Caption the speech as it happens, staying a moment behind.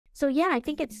So yeah, I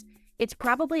think it's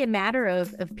probably a matter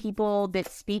of people that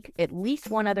speak at least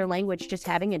one other language just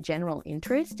having a general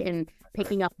interest in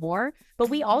picking up more. But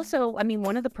we also, I mean,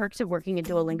 one of the perks of working at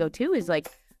Duolingo too is like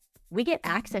we get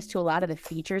access to a lot of the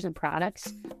features and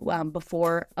products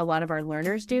before a lot of our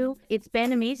learners do. It's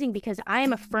been amazing because I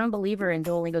am a firm believer in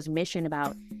Duolingo's mission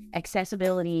about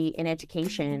accessibility in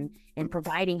education and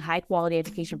providing high quality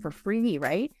education for free,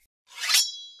 right?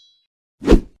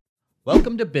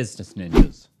 Welcome to Business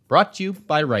Ninjas, brought to you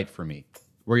by WriteForMe,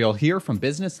 where you'll hear from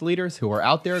business leaders who are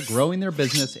out there growing their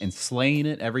business and slaying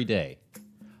it every day.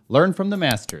 Learn from the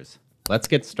masters. Let's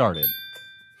get started.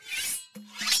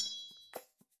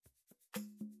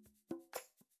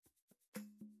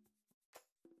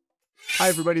 Hi,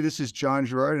 everybody. This is John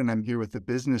Gerard, and I'm here with the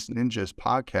Business Ninjas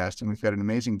podcast, and we've got an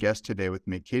amazing guest today with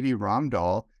me. Katy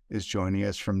Romdall is joining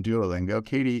us from Duolingo.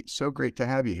 Katy, so great to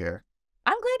have you here.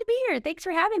 I'm glad to be here. Thanks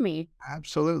for having me.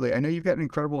 Absolutely. I know you've got an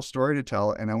incredible story to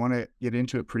tell, and I want to get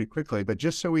into it pretty quickly, but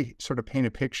just so we sort of paint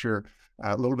a picture,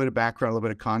 a little bit of background, a little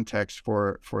bit of context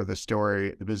for the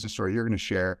story, the business story you're going to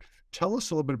share. Tell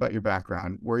us a little bit about your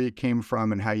background, where you came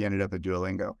from, and how you ended up at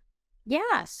Duolingo.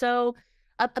 Yeah. So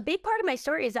a big part of my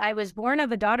story is I was born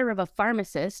of a daughter of a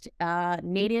pharmacist,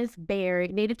 native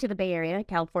to the Bay Area,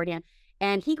 California,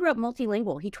 and he grew up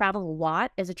multilingual. He traveled a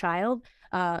lot as a child,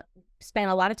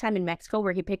 spent a lot of time in Mexico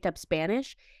where he picked up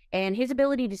Spanish, and his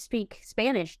ability to speak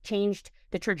Spanish changed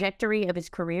the trajectory of his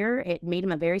career. It made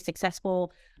him a very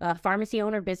successful pharmacy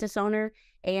owner, business owner,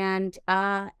 and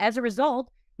as a result,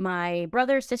 my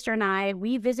brother, sister, and I,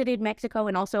 we visited Mexico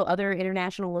and also other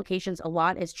international locations a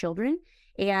lot as children.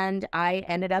 And I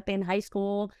ended up in high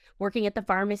school working at the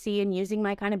pharmacy and using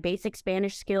my kind of basic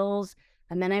Spanish skills.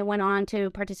 And then I went on to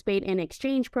participate in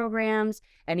exchange programs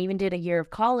and even did a year of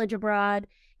college abroad.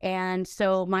 And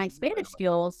so my Spanish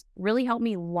skills really helped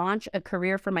me launch a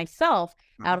career for myself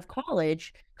out of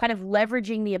college, kind of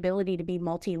leveraging the ability to be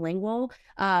multilingual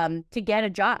to get a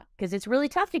job. Because it's really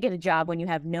tough to get a job when you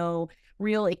have no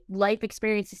real life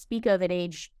experience to speak of at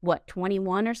age,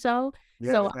 21 or so.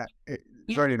 Yeah, So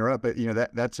sorry to interrupt, but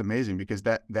that's amazing because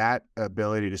that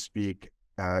ability to speak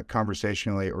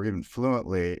conversationally or even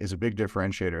fluently is a big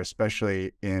differentiator,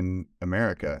 especially in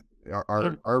America.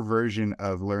 Our version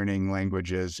of learning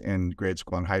languages in grade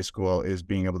school and high school is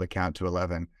being able to count to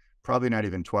 11, probably not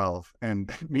even 12.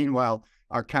 And meanwhile,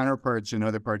 our counterparts in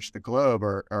other parts of the globe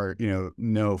are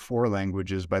know 4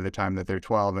 languages by the time that they're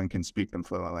 12 and can speak them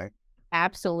fluently.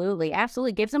 Absolutely.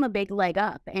 Absolutely. Gives them a big leg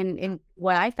up. And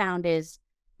what I found is,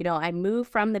 I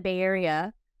moved from the Bay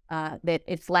Area, that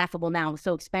it's laughable now, it was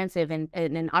so expensive. And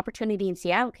an opportunity in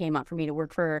Seattle came up for me to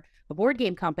work for a board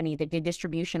game company that did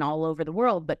distribution all over the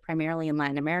world, but primarily in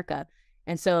Latin America.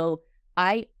 And so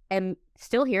I am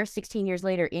still here 16 years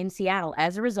later in Seattle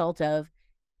as a result of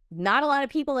not a lot of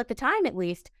people at the time, at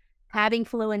least, having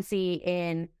fluency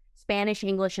in Spanish,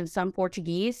 English, and some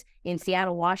Portuguese in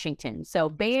Seattle, Washington. So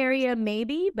Bay Area,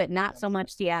 maybe, but not so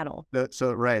much Seattle.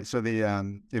 So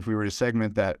if we were to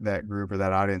segment that group or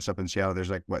that audience up in Seattle,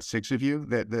 there's 6 of you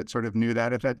that sort of knew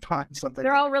that at that time? Something.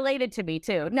 They're all related to me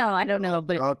too. No, I don't know,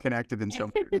 but they're all connected in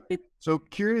some way. So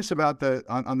curious about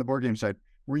on the board game side,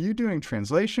 were you doing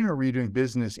translation or were you doing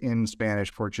business in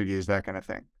Spanish, Portuguese, that kind of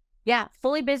thing? Yeah,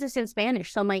 fully business in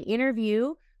Spanish. So my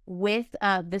interview with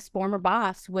this former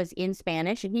boss was in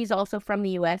Spanish, and he's also from the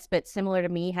US, but similar to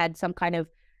me, had some kind of,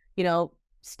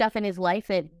 stuff in his life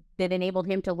that enabled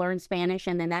him to learn Spanish,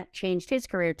 and then that changed his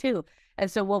career too. And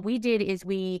so what we did is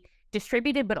we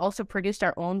distributed, but also produced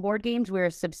our own board games. We're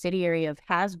a subsidiary of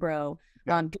Hasbro,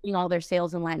 doing all their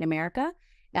sales in Latin America.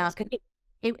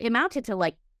 It amounted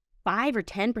to 5 or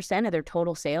 10% of their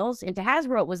total sales. And to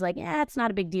Hasbro, it was it's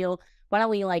not a big deal. Why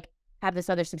don't we have this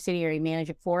other subsidiary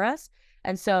manage it for us?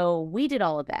 And so we did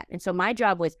all of that. And so my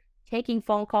job was taking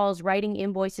phone calls, writing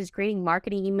invoices, creating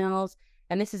marketing emails.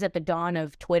 And this is at the dawn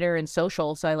of Twitter and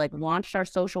social. So I launched our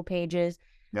social pages.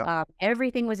 Yep.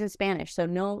 Everything was in Spanish. So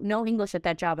no English at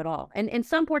that job at all. And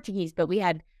some Portuguese, but we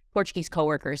had Portuguese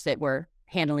coworkers that were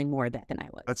handling more of that than I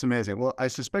was. That's amazing. Well, I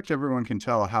suspect everyone can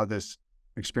tell how this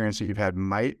experience that you've had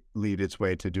might lead its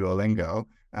way to Duolingo.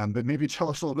 But maybe tell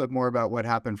us a little bit more about what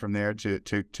happened from there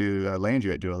to land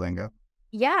you at Duolingo.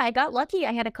 Yeah, I got lucky.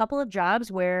 I had a couple of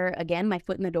jobs where, again, my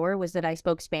foot in the door was that I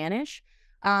spoke Spanish,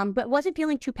 but wasn't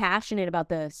feeling too passionate about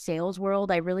the sales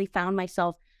world. I really found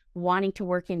myself wanting to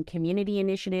work in community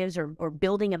initiatives or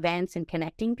building events and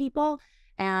connecting people.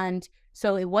 And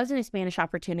so it wasn't a Spanish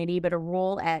opportunity, but a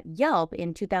role at Yelp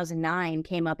in 2009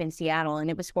 came up in Seattle. And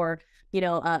it was for,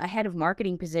 a head of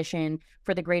marketing position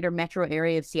for the greater metro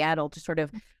area of Seattle to sort of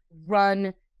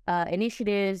run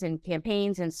initiatives and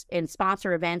campaigns and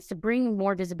sponsor events to bring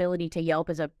more visibility to Yelp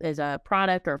as a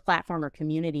product or a platform or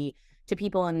community to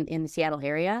people in the Seattle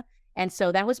area. And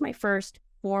so that was my first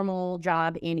formal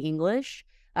job in English.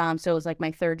 So it was like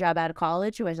my third job out of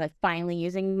college, was like finally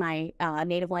using my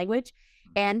native language.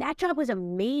 And that job was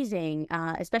amazing,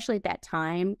 especially at that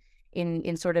time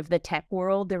in sort of the tech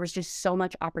world. There was just so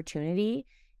much opportunity,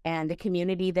 and the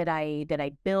community that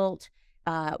I built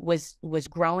was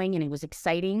growing, and it was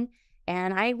exciting.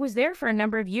 And I was there for a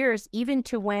number of years, even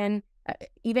to when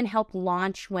even helped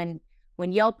launch when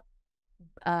Yelp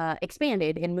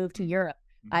expanded and moved to Europe.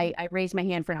 I raised my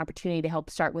hand for an opportunity to help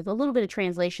start with a little bit of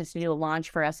translations to do a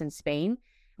launch for us in Spain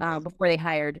before they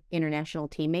hired international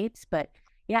teammates. But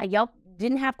yeah, Yelp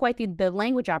didn't have quite the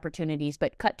language opportunities,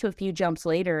 but cut to a few jumps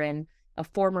later, and a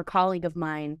former colleague of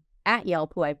mine at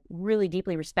Yelp, who I really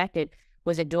deeply respected,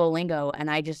 was at Duolingo.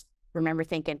 And I just remember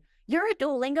thinking, "You're at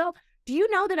Duolingo? Do you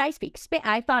know that I speak Spanish?"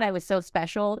 I thought I was so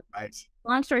special. Right.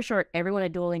 Long story short, everyone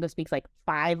at Duolingo speaks like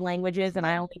 5 languages, and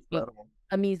I only speak Incredible.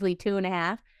 a measly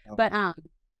 2.5. Oh. But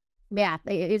yeah,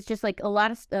 it's just like a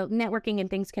lot of networking and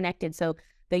things connected. So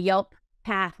the Yelp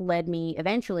path led me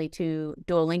eventually to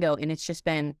Duolingo, and it's just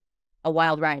been a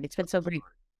wild ride. It's been so great.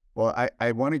 Well,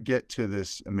 I want to get to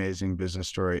this amazing business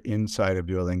story inside of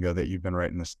Duolingo that you've been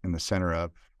right in the center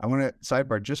of. I want to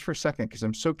sidebar just for a second, because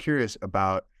I'm so curious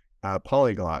about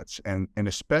polyglots and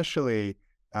especially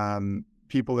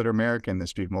people that are American that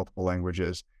speak multiple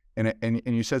languages. And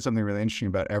you said something really interesting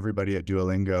about everybody at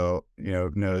Duolingo,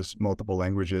 knows multiple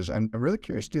languages. I'm really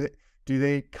curious. Do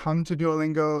they come to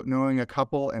Duolingo knowing a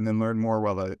couple and then learn more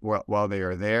while they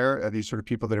are there? Are these sort of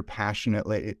people that are passionate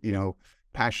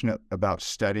about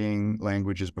studying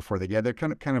languages before they get there,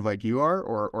 kind of like you are,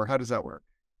 or how does that work?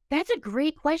 That's a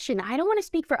great question. I don't want to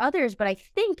speak for others, but I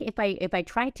think if I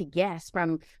try to guess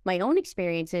from my own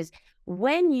experiences,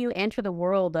 when you enter the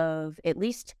world of at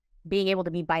least being able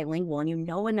to be bilingual and you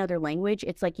know another language,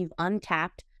 it's like you've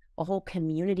untapped a whole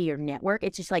community or network.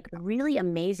 It's just like really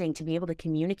amazing to be able to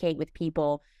communicate with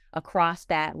people across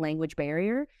that language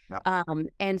barrier. Yeah.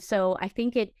 And so I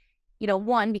think it,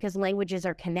 one, because languages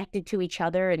are connected to each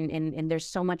other, and there's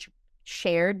so much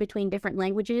shared between different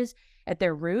languages at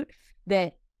their root,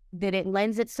 that it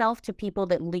lends itself to people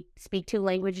that speak 2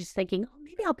 languages thinking, oh,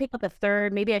 maybe I'll pick up a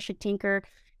third, maybe I should tinker.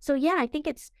 So yeah, I think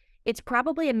it's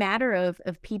probably a matter of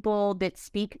people that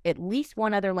speak at least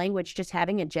one other language just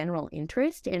having a general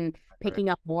interest in picking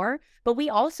up more. But we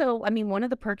also, one of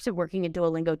the perks of working at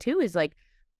Duolingo too is like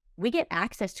we get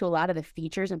access to a lot of the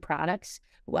features and products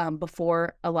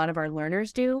before a lot of our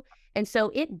learners do. And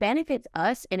so it benefits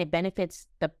us, and it benefits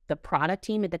the product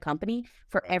team at the company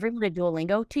for everyone at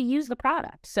Duolingo to use the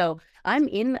product. So I've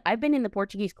been in the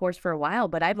Portuguese course for a while,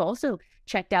 but I've also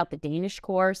checked out the Danish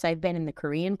course. I've been in the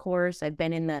Korean course. I've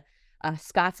been in the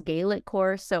Scots Gaelic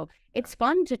course. So it's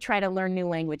fun to try to learn new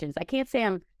languages. I can't say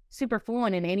I'm super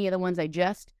fluent in any of the ones I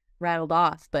just rattled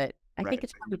off, but I think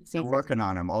it's probably the same. You're working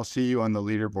on them. I'll see you on the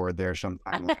leaderboard there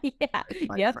sometime. Yeah.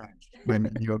 Yep. My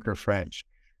mediocre French.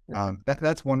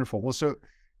 That's wonderful. Well, so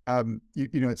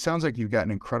it sounds like you've got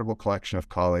an incredible collection of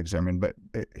colleagues. But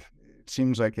it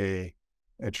seems like a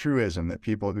truism that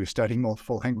people who study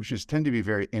multiple languages tend to be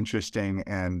very interesting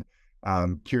and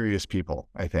curious people.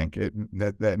 I think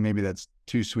that maybe that's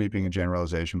too sweeping a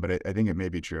generalization, but I think it may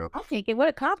be true. I'll take it. What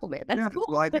a compliment. That's cool.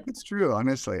 Well, I think it's true,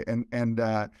 honestly. And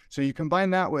so you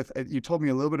combine that with, you told me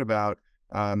a little bit about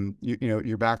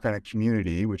your background at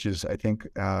community, which is, I think,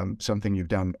 something you've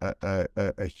done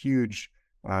a huge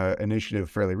initiative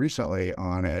fairly recently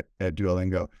on at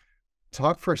Duolingo.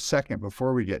 Talk for a second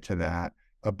before we get to that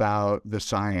about the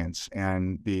science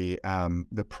and the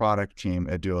product team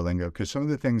at Duolingo, because some of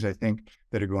the things I think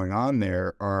that are going on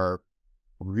there are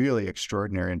really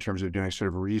extraordinary in terms of doing sort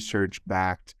of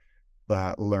research-backed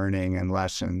learning and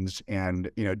lessons,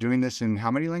 and doing this in how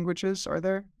many languages are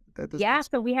there?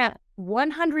 So we have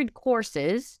 100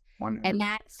 courses, and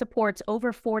that supports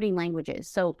over 40 languages.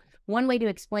 So one way to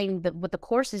explain what the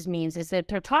courses means is that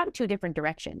they're taught in 2 different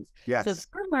directions. Yes. So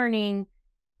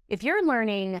if you're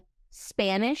learning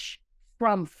Spanish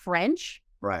from French,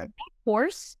 right,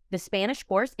 the Spanish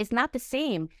course is not the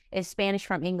same as Spanish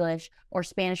from English or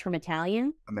Spanish from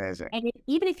Italian. Amazing. And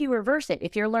even if you reverse it,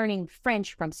 if you're learning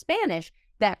French from Spanish,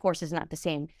 that course is not the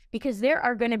same, because there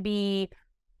are going to be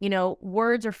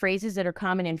words or phrases that are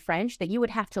common in French that you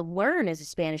would have to learn as a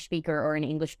Spanish speaker or an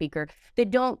English speaker that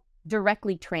don't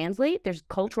directly translate. There's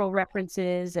cultural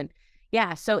references, and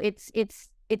so it's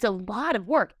a lot of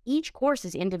work. Each course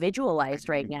is individualized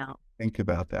right now. Think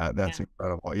about that. That's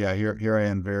incredible. Yeah, here I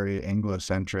am, very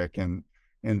Anglo-centric, and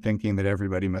and thinking that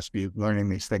everybody must be learning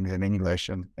these things in English,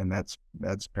 and that's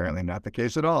apparently not the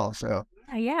case at all. So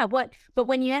Yeah, but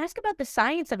when you ask about the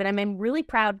science of it, I'm really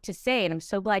proud to say, and I'm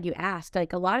so glad you asked,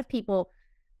 like a lot of people,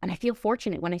 and I feel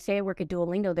fortunate when I say I work at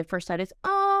Duolingo, their first thought is,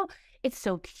 oh, it's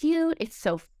so cute, it's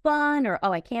so fun, or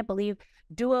oh, I can't believe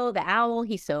Duo the owl,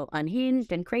 he's so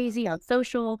unhinged and crazy on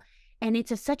social. And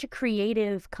it's such a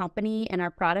creative company, and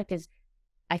our product is,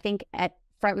 I think, at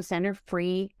front and center,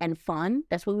 free and fun.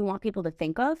 That's what we want people to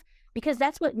think of, because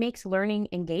that's what makes learning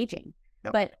engaging.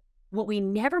 Yep. But what we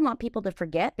never want people to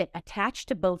forget, that attached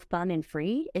to both fun and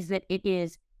free, is that it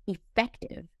is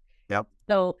effective. Yep.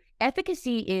 So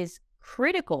efficacy is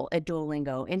critical at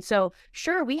Duolingo. And so,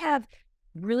 sure, we have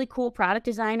really cool product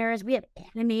designers. We have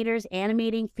animators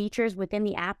animating features within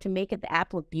the app to make the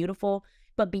app look beautiful.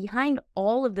 But behind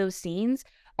all of those scenes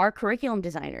are curriculum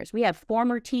designers. We have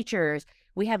former teachers.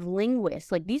 We have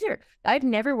linguists. Like I've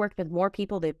never worked with more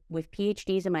people with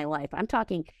PhDs in my life. I'm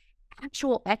talking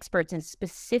actual experts in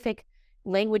specific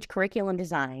language curriculum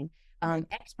design,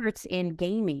 experts in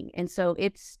gaming. And so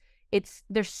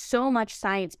there's so much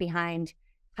science behind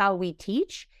how we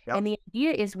teach. Yep. And the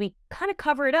idea is we kind of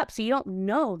cover it up so you don't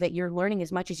know that you're learning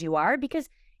as much as you are, because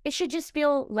it should just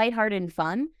feel lighthearted and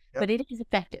fun, but it is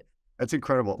effective. That's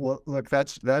incredible. Well, look,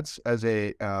 that's as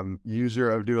a user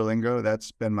of Duolingo,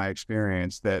 that's been my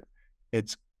experience, that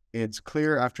it's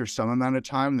clear after some amount of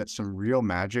time that some real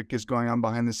magic is going on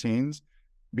behind the scenes,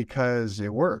 because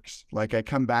it works. Like I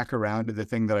come back around to the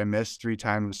thing that I missed 3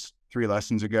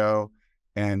 lessons ago,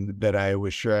 and that I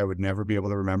was sure I would never be able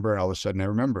to remember, and all of a sudden I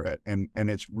remember it. And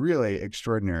it's really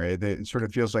extraordinary. It sort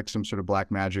of feels like some sort of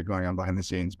black magic going on behind the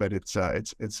scenes, but it's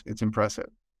impressive.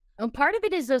 And part of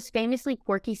it is those famously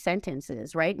quirky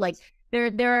sentences, right? Like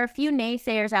there are a few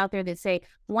naysayers out there that say,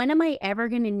 when am I ever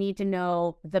going to need to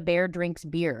know the bear drinks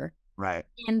beer? Right.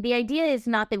 And the idea is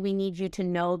not that we need you to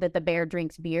know that the bear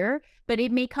drinks beer, but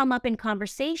it may come up in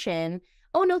conversation.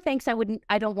 Oh, no, thanks.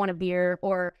 I don't want a beer.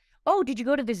 Or, oh, did you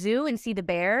go to the zoo and see the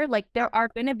bear? Like there are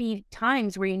going to be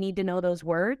times where you need to know those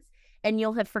words, and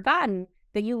you'll have forgotten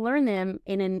that you learn them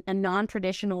in a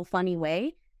non-traditional, funny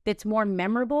way that's more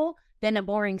memorable than a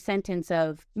boring sentence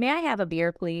of, may I have a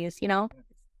beer, please?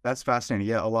 That's fascinating.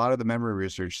 Yeah. A lot of the memory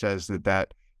research says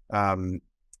that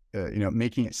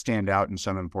making it stand out in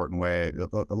some important way.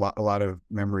 A lot of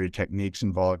memory techniques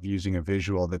involve using a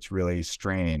visual that's really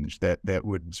strange, that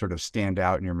would sort of stand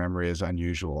out in your memory as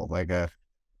unusual, like a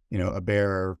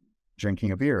bear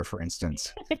drinking a beer, for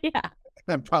instance. Yeah.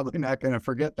 I'm probably not going to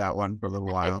forget that one for a little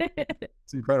while.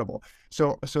 It's incredible.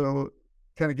 So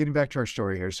kind of getting back to our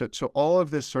story here. So all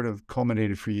of this sort of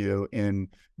culminated for you in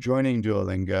joining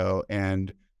Duolingo,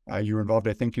 and you were involved,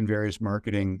 I think, in various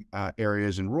marketing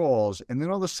areas and roles. And then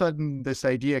all of a sudden this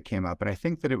idea came up, and I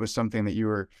think that it was something that you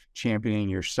were championing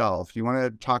yourself. Do you want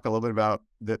to talk a little bit about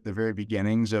the very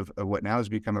beginnings of what now has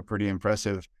become a pretty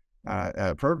impressive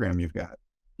program you've got?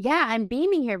 Yeah, I'm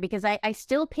beaming here because I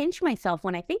still pinch myself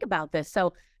when I think about this.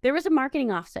 So there was a marketing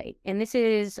offsite, and this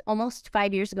is almost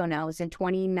 5 years ago now. It was in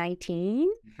 2019.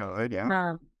 Oh,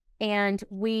 yeah. And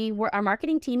our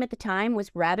marketing team at the time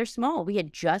was rather small. We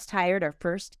had just hired our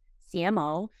first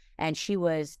CMO, and she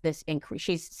was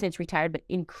she's since retired, but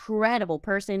incredible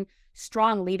person,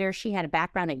 strong leader. She had a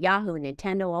background at Yahoo and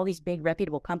Nintendo, all these big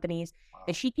reputable companies. Wow.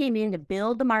 And she came in to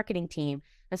build the marketing team.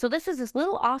 And so this is this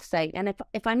little offsite. And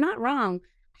if I'm not wrong,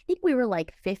 I think we were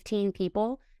like 15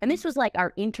 people. And this was like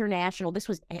our international, this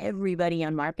was everybody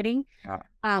on marketing. Yeah.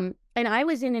 And I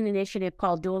was in an initiative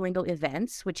called Duolingo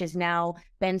Events, which has now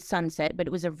been sunset, but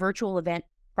it was a virtual event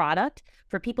product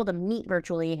for people to meet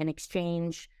virtually and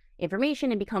exchange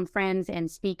information and become friends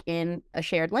and speak in a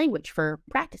shared language for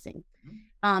practicing.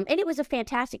 And it was a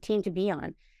fantastic team to be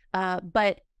on.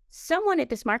 But someone at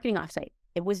this marketing offsite,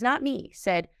 it was not me,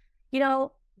 said,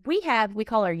 we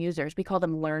call our users, we call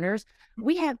them learners.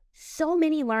 We have so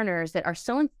many learners that are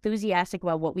so enthusiastic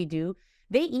about what we do.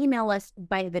 They email us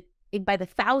by the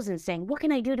thousands saying, what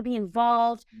can I do to be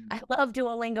involved? I love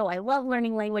Duolingo. I love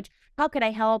learning language. How could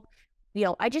I help?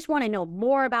 I just want to know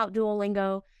more about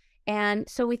Duolingo. And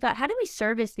so we thought, how do we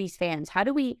service these fans? How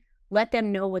do we let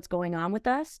them know what's going on with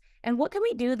us? And what can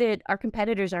we do that our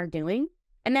competitors aren't doing?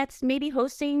 And that's maybe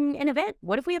hosting an event.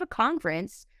 What if we have a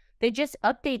conference that just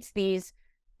updates these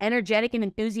energetic and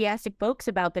enthusiastic folks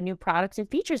about the new products and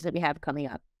features that we have coming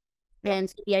up? And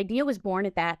so the idea was born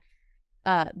at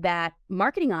that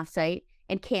marketing offsite.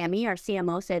 And Cami, our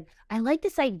CMO, said, I like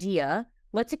this idea.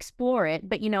 Let's explore it.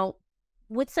 But,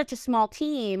 with such a small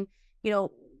team,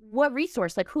 what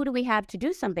resource, like who do we have to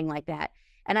do something like that?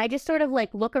 And I just sort of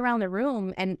look around the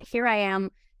room, and here I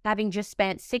am having just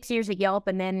spent 6 years at Yelp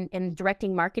and then in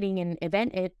directing marketing and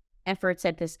event at efforts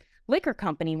at this liquor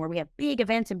company where we have big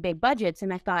events and big budgets.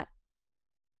 And I thought,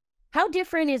 how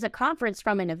different is a conference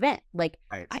from an event? Like,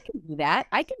 Right. I can do that.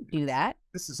 I can do that.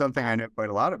 This is something I know quite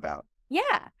a lot about. Yeah.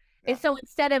 Yeah. And so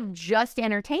instead of just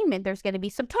entertainment, there's going to be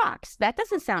some talks. That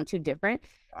doesn't sound too different.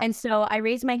 And so I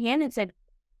raised my hand and said,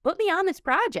 put me on this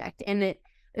project. And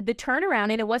the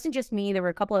turnaround, and it wasn't just me, there were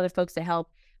a couple other folks that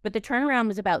helped, but the turnaround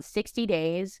was about 60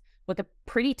 days with a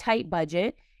pretty tight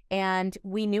budget. And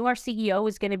we knew our CEO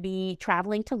was going to be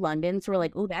traveling to London. So we're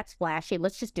like, oh, that's flashy.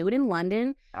 Let's just do it in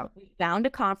London. We found a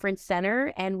conference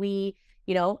center and we,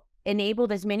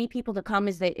 enabled as many people to come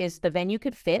as the venue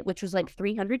could fit, which was like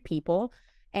 300 people.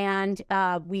 And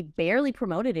we barely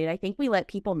promoted it. I think we let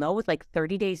people know with like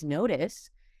 30 days notice.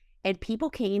 And people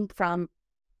came from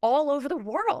all over the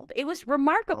world. It was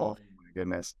remarkable. Oh my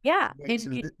goodness. Yeah. Wait,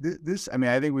 so this, I mean,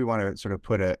 I think we want to sort of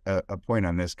put a point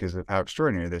on this because of how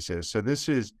extraordinary this is. So this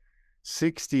is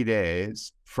 60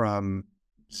 days from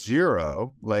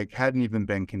zero, like hadn't even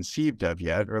been conceived of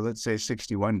yet, or let's say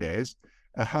 61 days,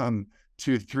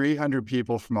 to 300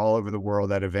 people from all over the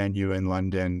world at a venue in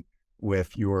London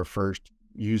with your first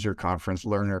user conference,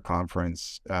 learner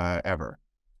conference ever.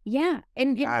 Yeah.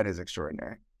 And that is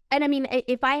extraordinary. And I mean,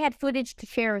 if I had footage to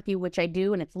share with you, which I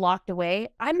do, and it's locked away,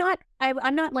 I'm not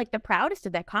like the proudest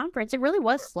of that conference. It really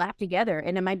was slapped together.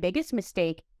 And then my biggest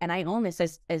mistake, and I own this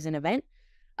as an event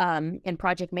and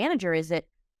project manager, is that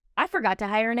I forgot to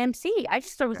hire an MC. I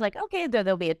just was like, okay,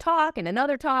 there'll be a talk and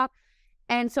another talk.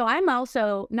 And so I'm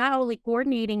also not only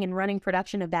coordinating and running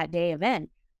production of that day event,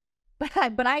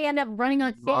 but I end up running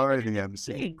on stage. Already the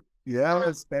MC. Yeah,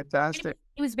 that's fantastic.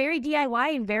 It was very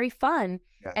DIY and very fun.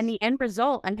 Yes. And the end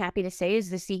result, I'm happy to say,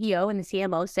 is the CEO and the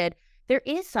CMO said, there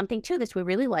is something to this. We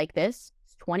really like this.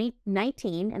 It's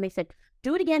 2019. And they said,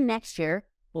 do it again next year.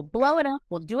 We'll blow it up.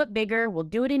 We'll do it bigger. We'll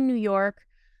do it in New York.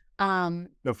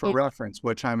 So for reference,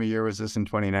 what time of year was this in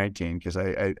 2019? Because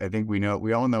I think we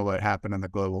all know what happened on the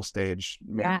global stage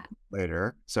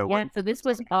later. So so this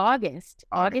was August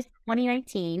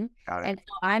 2019. And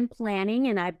so I'm planning,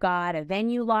 and I've got a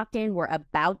venue locked in. We're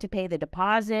about to pay the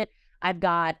deposit. I've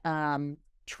got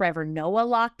Trevor Noah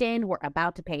locked in. We're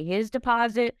about to pay his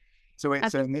deposit. So wait,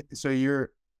 so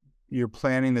you're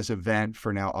planning this event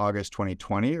for now August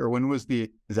 2020, or when was is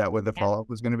that what the follow-up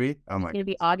was going to be? Oh my! It's going to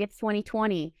be August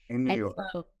 2020 in New York.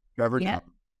 Trevor,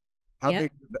 how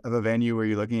big of a venue were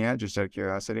you looking at? Just out of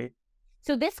curiosity.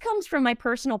 So this comes from my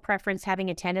personal preference, having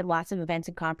attended lots of events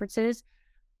and conferences.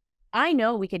 I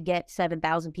know we could get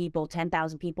 7,000 people,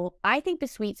 10,000 people. I think the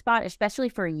sweet spot, especially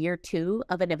for year 2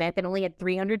 of an event that only had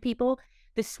 300 people,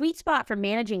 the sweet spot for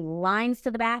managing lines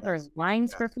to the bathroom,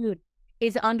 lines for food,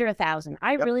 is under 1,000.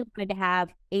 I really wanted to have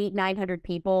 800-900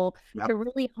 people to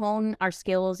really hone our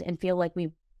skills and feel like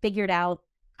we've figured out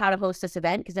how to host this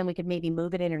event, because then we could maybe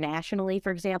move it internationally,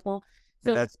 for example.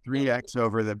 So that's 3x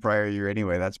over the prior year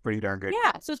anyway. That's pretty darn good.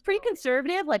 Yeah, so it's pretty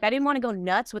conservative. Like, I didn't want to go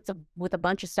nuts with a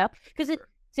bunch of stuff, because it's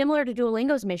similar to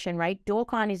Duolingo's mission, right?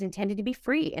 DualCon is intended to be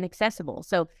free and accessible.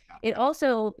 So it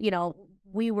also,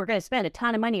 we were going to spend a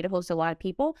ton of money to host a lot of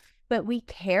people, but we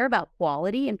care about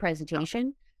quality and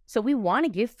presentation. So we want to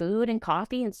give food and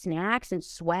coffee and snacks and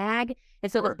swag.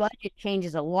 And so the budget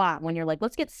changes a lot when you're like,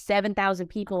 let's get 7,000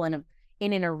 people in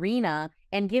an arena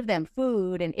and give them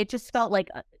food. And it just felt like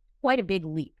quite a big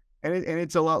leap. And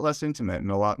it's a lot less intimate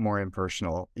and a lot more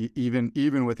impersonal,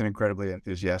 even with an incredibly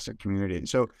enthusiastic community.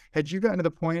 So had you gotten to the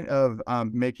point of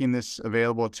making this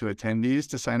available to attendees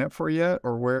to sign up for yet?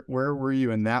 Or where were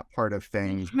you in that part of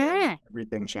things?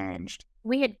 Everything changed.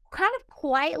 We had kind of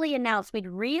quietly announced we'd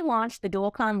relaunched the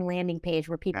DualCon landing page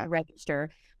where people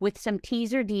register, with some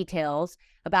teaser details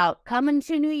about coming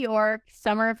to New York,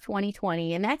 summer of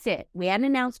 2020. And that's it. We hadn't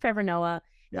announced Trevor Noah.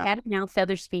 We hadn't announced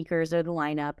other speakers or the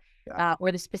lineup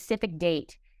or the specific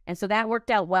date. And so that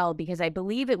worked out well, because I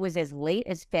believe it was as late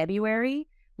as February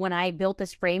when I built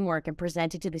this framework and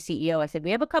presented to the CEO. I said,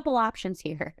 we have a couple options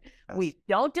here. We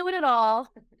don't do it at all.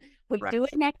 We do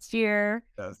it next year,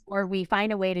 or we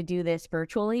find a way to do this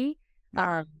virtually.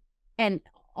 And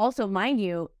also, mind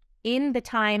you, in the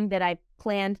time that I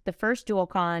planned the first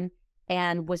DualCon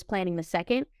and was planning the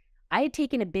second, I had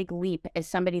taken a big leap as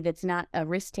somebody that's not a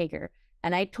risk taker.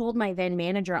 And I told my then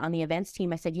manager on the events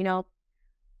team, I said,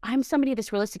 I'm somebody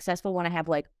that's really successful when I have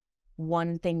like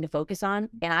one thing to focus on.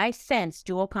 And I sense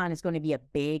DualCon is going to be a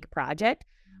big project.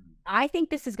 I think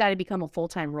this has got to become a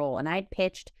full-time role. And I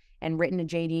pitched and written a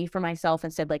JD for myself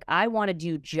and said, like, I want to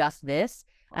do just this.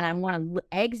 And I want to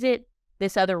exit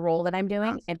this other role that I'm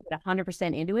doing and put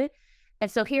 100% into it. And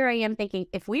so here I am thinking,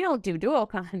 if we don't do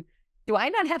DualCon, do I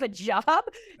not have a job?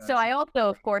 So I also,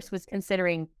 of course, was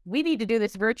considering we need to do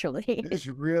this virtually. This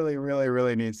really, really,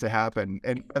 really needs to happen.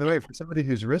 And by the way, for somebody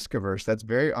who's risk averse, that's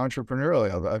very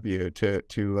entrepreneurial of you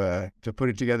to put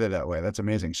it together that way. That's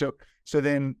amazing. So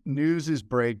then news is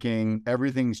breaking,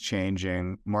 everything's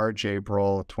changing. March,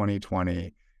 April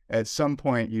 2020. At some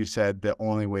point, you said the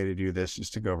only way to do this is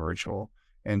to go virtual.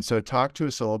 And so talk to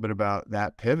us a little bit about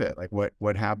that pivot. Like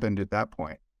what happened at that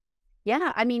point?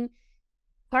 Yeah, I mean,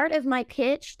 part of my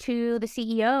pitch to the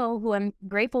CEO, who I'm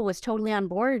grateful was totally on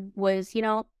board, was,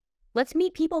 let's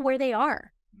meet people where they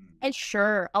are. And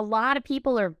sure, a lot of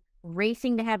people are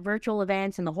racing to have virtual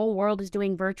events and the whole world is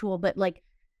doing virtual, but like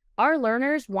our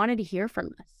learners wanted to hear from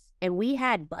us and we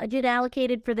had budget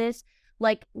allocated for this.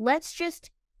 Like, let's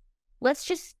just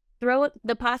throw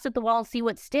the pots at the wall and see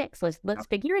what sticks. Let's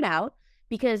figure it out,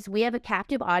 because we have a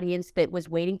captive audience that was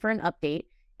waiting for an update,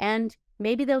 and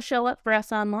maybe they'll show up for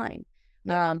us online.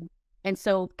 Yeah. And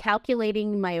so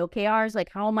calculating my OKRs, like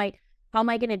how am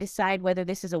I going to decide whether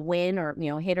this is a win or,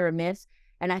 hit or a miss?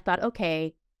 And I thought,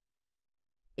 okay,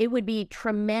 it would be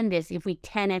tremendous if we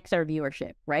 10x our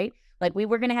viewership, right? Like we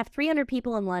were going to have 300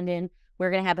 people in London.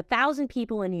 We're going to have 1,000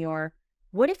 people in New York.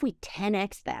 What if we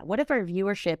 10x that? What if our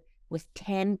viewership was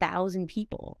 10,000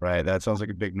 people? Right. That sounds like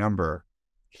a big number.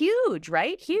 Huge,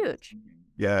 right? Huge.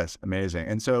 Yes. Amazing.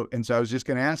 And so I was just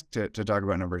going to ask to talk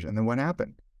about numbers. And then what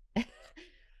happened?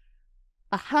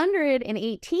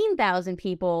 118,000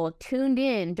 people tuned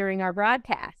in during our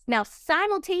broadcast. Now,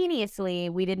 simultaneously,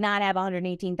 we did not have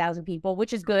 118,000 people,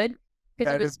 which is good.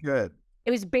 That is good.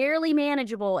 It was barely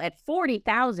manageable at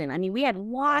 40,000. I mean, we had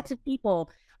lots of people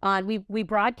on. We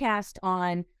broadcast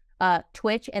on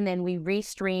Twitch, and then we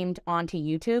restreamed onto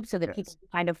YouTube so that people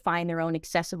kind of find their own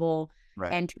accessible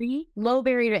entry. Low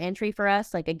barrier to entry for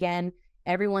us. Like, again,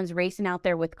 everyone's racing out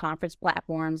there with conference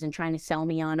platforms and trying to sell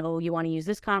me on, oh, you want to use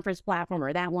this conference platform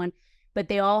or that one. But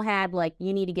they all had like,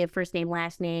 you need to give first name,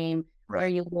 last name, where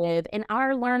you live. And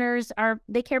our learners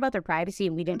they care about their privacy,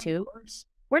 and we do too.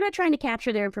 We're not trying to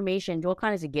capture their information.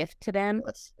 Duolingo is a gift to them.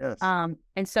 Yes.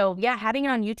 And so, having it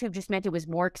on YouTube just meant it was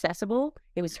more accessible.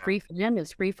 It was free for them. It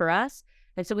was free for us.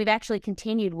 And so we've actually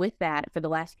continued with that for the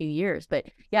last few years. But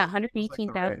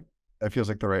 118,000. That feels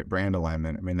like the right brand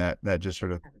alignment. I mean, that just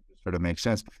sort of makes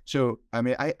sense. So, I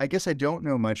mean, I guess I don't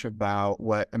know much about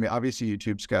obviously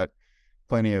YouTube's got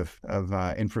plenty of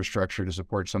infrastructure to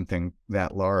support something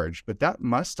that large, but that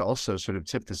must also sort of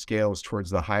tip the scales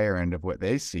towards the higher end of what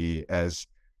they see as,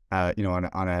 on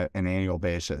an annual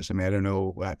basis. I mean, I don't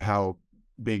know how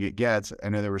big it gets. I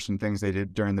know there were some things they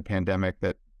did during the pandemic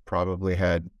that probably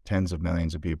had tens of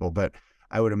millions of people, but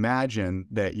I would imagine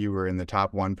that you were in the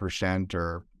top 1%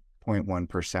 or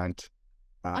 0.1%.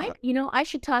 I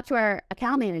should talk to our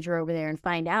account manager over there and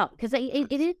find out, because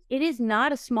it is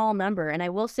not a small number. And I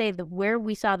will say that where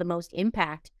we saw the most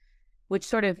impact, which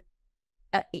sort of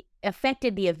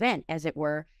affected the event, as it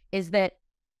were, is that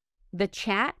the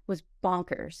chat was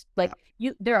bonkers. Like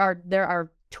there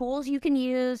are tools you can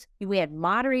use. We had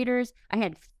moderators. I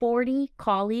had 40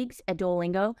 colleagues at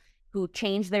Duolingo who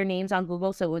changed their names on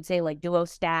Google, so it would say like Duo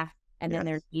staff and then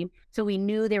their team. So we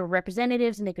knew they were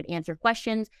representatives and they could answer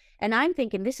questions. And I'm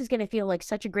thinking this is going to feel like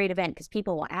such a great event because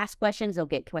people will ask questions, they'll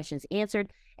get questions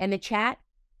answered. And the chat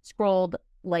scrolled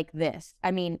like this. I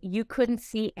mean, you couldn't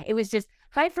see. It was just,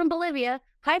 hi from Bolivia,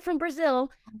 hi from Brazil,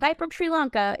 hi from Sri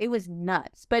Lanka. It was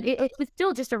nuts. But it was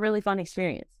still just a really fun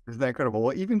experience. Isn't that incredible?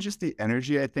 Well, even just the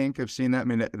energy, I think, of seeing that. I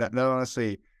mean, that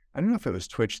honestly, I don't know if it was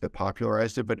Twitch that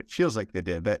popularized it, but it feels like they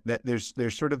did. That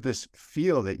there's sort of this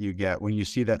feel that you get when you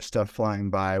see that stuff flying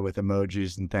by with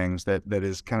emojis and things that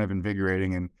is kind of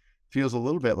invigorating and feels a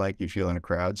little bit like you feel in a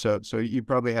crowd. So you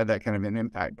probably had that kind of an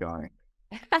impact going.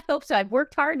 I hope so. I've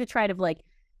worked hard to try to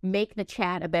make the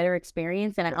chat a better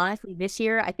experience. And honestly, this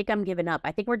year, I think I'm giving up.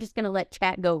 I think we're just going to let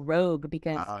chat go rogue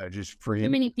because just free.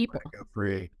 Too many people. Go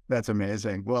free. That's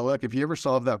amazing. Well, look, if you ever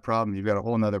solve that problem, you've got a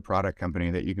whole nother product company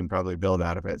that you can probably build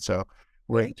out of it. So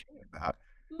we're excited about.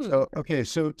 So, okay.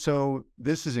 So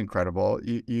this is incredible.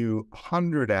 You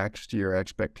 100x'd your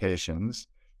expectations.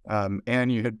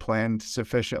 And you had planned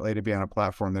sufficiently to be on a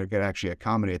platform that could actually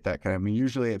accommodate that kind of,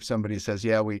 usually if somebody says,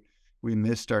 yeah, we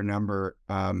missed our number,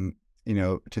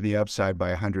 to the upside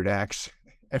by 100x,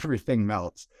 everything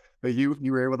melts. But you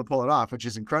were able to pull it off, which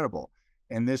is incredible.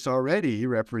 And this already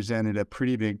represented a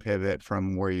pretty big pivot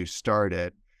from where you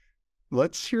started.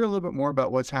 Let's hear a little bit more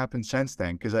about what's happened since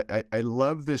then, because I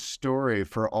love this story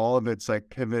for all of its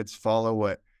pivots, follow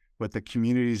what the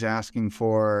community's asking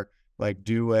for,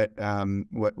 do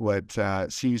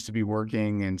what seems to be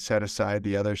working and set aside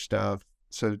the other stuff.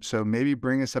 So maybe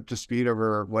bring us up to speed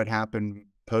over what happened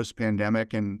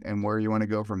post-pandemic and where you want to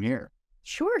go from here.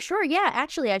 Sure. Yeah,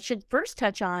 actually, I should first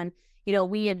touch on,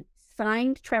 we had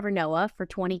signed Trevor Noah for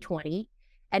 2020.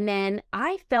 And then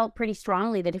I felt pretty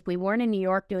strongly that if we weren't in New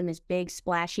York doing this big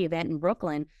splashy event in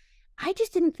Brooklyn, I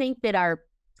just didn't think that our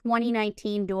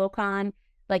 2019 Duocon,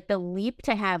 like the leap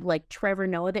to have like Trevor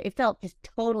Noah, it felt just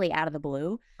totally out of the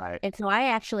blue. Right. And so I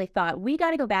actually thought we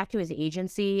got to go back to his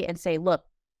agency and say, look,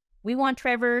 we want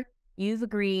Trevor, you've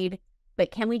agreed,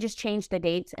 but can we just change the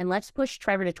dates and let's push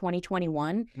Trevor to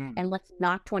 2021 and let's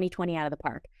knock 2020 out of the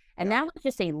park. And that was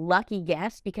just a lucky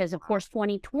guess because, of course,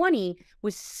 2020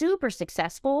 was super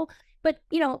successful. But,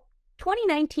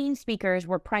 2019 speakers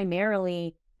were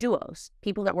primarily duos,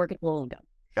 people that work at Duolingo.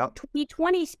 Yep.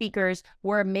 2020 speakers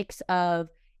were a mix of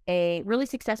a really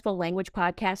successful language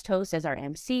podcast host as our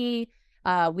MC.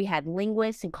 We had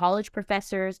linguists and college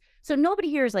professors. So nobody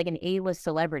here is like an A-list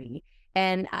celebrity.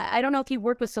 And I don't know if you've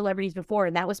worked with celebrities before,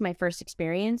 and that was my first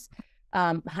experience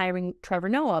hiring Trevor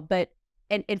Noah. But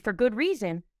and for good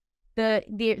reason.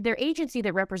 Their agency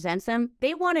that represents them,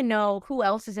 they want to know who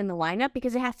else is in the lineup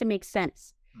because it has to make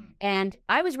sense. And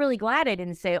I was really glad I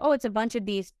didn't say, oh, it's a bunch of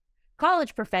these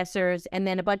college professors and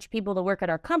then a bunch of people that work at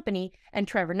our company and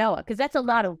Trevor Noah, because that's a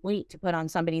lot of weight to put on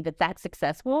somebody that's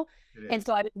successful. And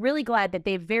so I was really glad that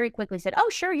they very quickly said, oh,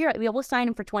 sure, we'll sign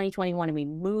him for 2021, and we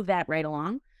moved that right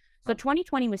along. So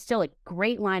 2020 was still a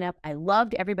great lineup. I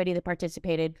loved everybody that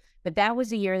participated, but that was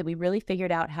the year that we really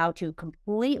figured out how to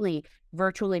completely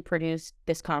virtually produce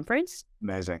this conference.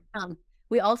 Amazing.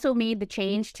 We also made the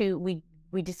change to,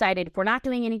 we decided if we're not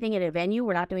doing anything at a venue,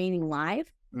 we're not doing anything live.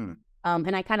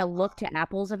 And I kind of looked to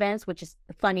Apple's events, which is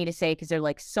funny to say because they're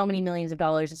like so many millions of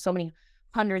dollars and so many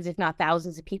hundreds, if not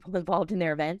thousands of people involved in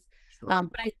their events. Sure.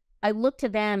 But I looked to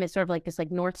them as sort of like this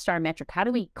like North Star metric. How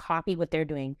do we copy what they're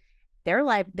doing? Their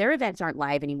events aren't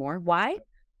live anymore. Why?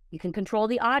 You can control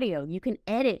the audio. You can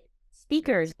edit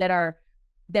speakers that are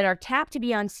tapped to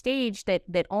be on stage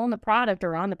that own the product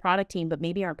or on the product team, but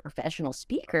maybe aren't professional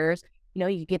speakers.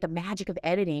 You get the magic of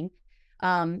editing.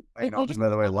 By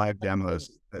the way, live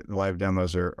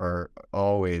demos are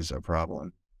always a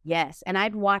problem. Yes. And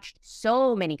I've watched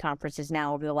so many conferences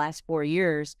now over the last 4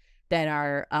 years that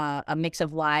are a mix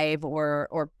of live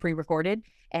or pre-recorded.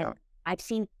 And I've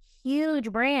seen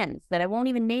huge brands that I won't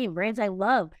even name, brands I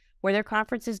love, where their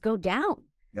conferences go down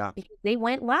because they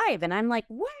went live. And I'm like,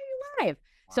 why are you live?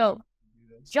 Wow. So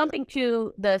jumping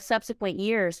to the subsequent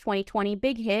years, 2020,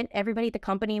 big hit. Everybody at the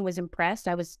company was impressed.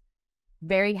 I was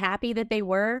very happy that they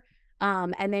were.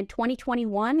 And then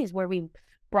 2021 is where we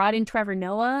brought in Trevor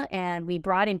Noah and we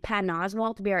brought in Patton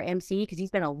Oswalt to be our MC because he's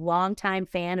been a longtime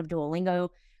fan of Duolingo.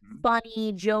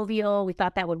 Funny, jovial. We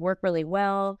thought that would work really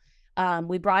well.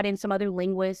 We brought in some other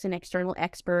linguists and external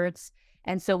experts.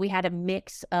 And so we had a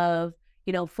mix of,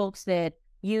 folks that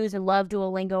use and love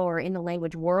Duolingo or in the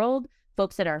language world,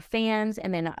 folks that are fans.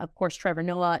 And then, of course, Trevor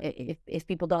Noah, if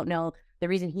people don't know, the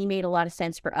reason he made a lot of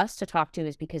sense for us to talk to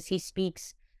is because he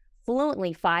speaks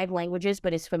fluently 5 languages,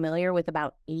 but is familiar with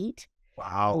about 8.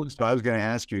 Wow. So I was going to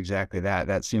ask you exactly that.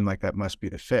 That seemed like that must be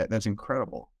the fit. That's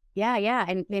incredible. Yeah.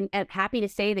 And I'm happy to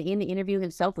say that in the interview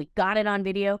himself, we got it on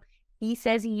video. He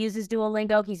says he uses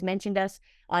Duolingo. He's mentioned us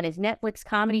on his Netflix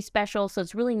comedy special. So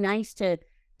it's really nice to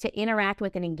interact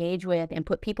with and engage with and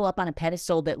put people up on a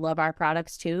pedestal that love our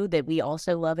products too, that we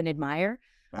also love and admire.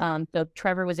 So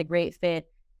Trevor was a great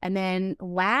fit. And then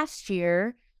last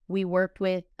year, we worked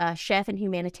with chef and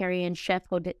humanitarian chef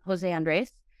Jose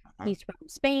Andres. He's from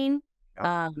Spain.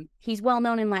 He's well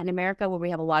known in Latin America where we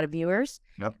have a lot of viewers.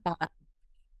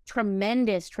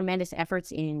 Tremendous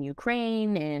efforts in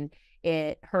Ukraine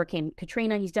and Hurricane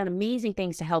Katrina. He's done amazing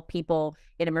things to help people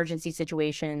in emergency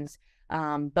situations.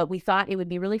 But we thought it would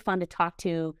be really fun to talk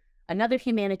to another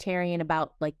humanitarian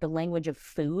about like the language of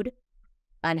food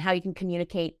and how you can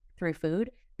communicate through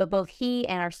food. But both he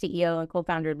and our CEO and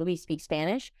co-founder Luis speak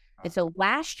Spanish. And so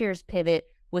last year's pivot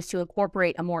was to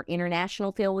incorporate a more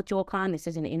international feel with DualCon. This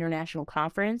is an international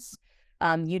conference.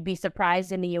 You'd be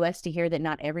surprised in the U.S. to hear that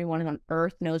not everyone on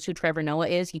earth knows who Trevor Noah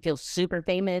is. He feels super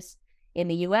famous in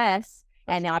the U.S.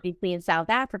 and obviously in South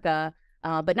Africa,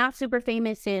 but not super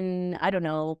famous in, I don't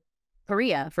know,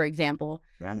 Korea, for example.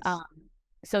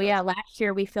 So last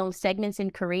year we filmed segments in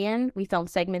Korean. We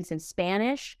filmed segments in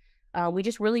Spanish. We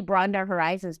just really broadened our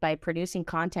horizons by producing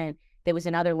content that was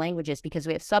in other languages because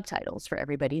we have subtitles for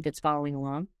everybody that's following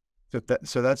along.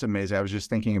 So that's amazing. I was just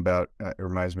thinking about, it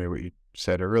reminds me of what you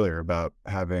said earlier about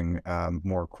having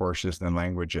more courses than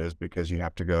languages because you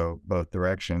have to go both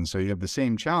directions. So you have the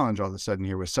same challenge all of a sudden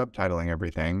here with subtitling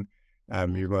everything.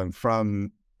 You're going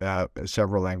from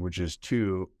several languages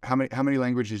to how many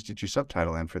languages did you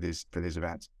subtitle in for these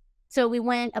events? So we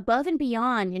went above and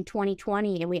beyond in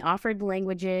 2020, and we offered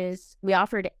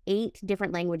 8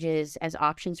 different languages as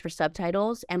options for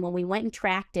subtitles. And when we went and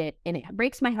tracked it, and it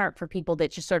breaks my heart for people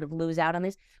that just sort of lose out on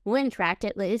this, we went and tracked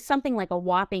it. It's something like a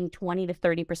whopping 20 to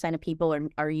 30% of people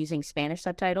are using Spanish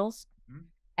subtitles. Mm-hmm.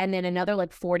 And then another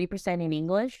like 40% in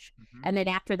English. Mm-hmm. And then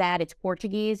after that, it's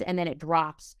Portuguese, and then it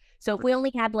drops. So if we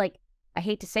only had like, I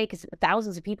hate to say, because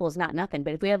thousands of people is not nothing,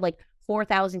 but if we had like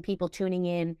 4,000 people tuning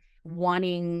in,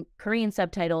 wanting Korean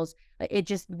subtitles,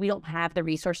 we don't have the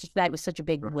resources for that. It was such a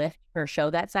big lift for a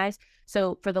show that size.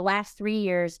 So for the last 3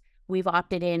 years, we've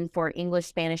opted in for English,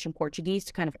 Spanish, and Portuguese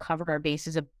to kind of cover our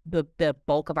bases of the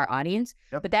bulk of our audience.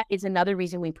 Yep. But that is another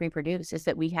reason we pre-produce, is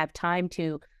that we have time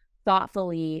to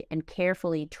thoughtfully and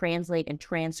carefully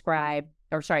transcribe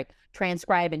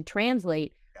and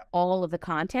translate all of the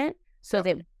content so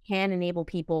that we can enable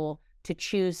people to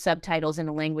choose subtitles in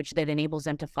a language that enables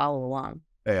them to follow along.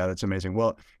 Yeah, that's amazing.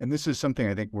 Well, and this is something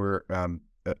I think we're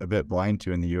a bit blind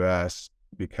to in the U.S.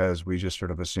 because we just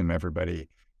sort of assume everybody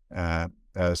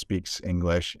speaks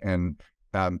English. And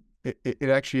it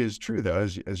actually is true, though,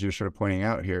 as you're sort of pointing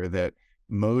out here, that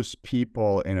most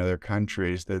people in other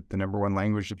countries, that the number one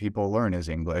language that people learn is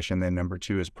English, and then number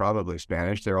 2 is probably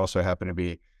Spanish. There also happen to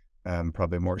be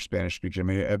probably more Spanish speakers. I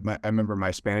mean, I remember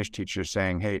my Spanish teacher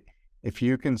saying, "Hey, if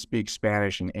you can speak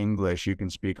Spanish and English, you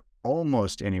can speak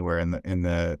almost anywhere in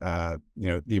the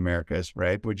the Americas,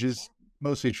 right?" Which is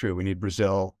mostly true. We need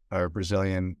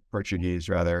Brazilian Portuguese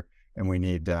rather, and we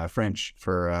need French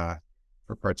for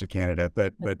parts of Canada.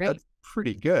 But that's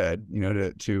pretty good,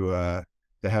 to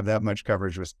have that much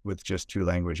coverage with just 2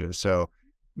 languages. So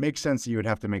makes sense that you would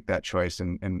have to make that choice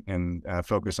and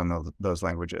focus on those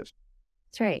languages.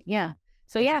 That's right. Yeah.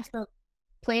 So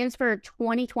plans for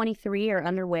 2023 are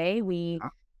underway. We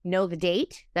know the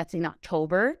date. That's in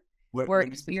October. We're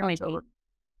experimenting.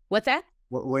 What's that?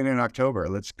 When in October?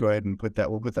 Let's go ahead and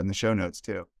we'll put that in the show notes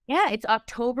too. Yeah, it's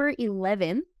October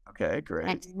 11th. Okay, great.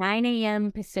 At 9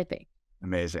 a.m. Pacific.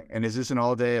 Amazing. And is this an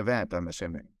all-day event, I'm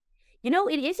assuming? It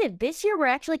isn't. This year, we're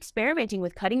actually experimenting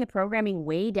with cutting the programming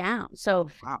way down. So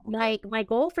my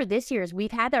goal for this year is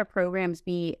we've had our programs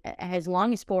be as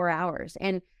long as 4 hours.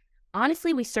 And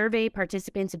honestly, we survey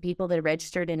participants and people that have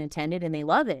registered and attended, and they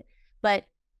love it. But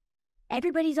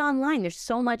everybody's online. There's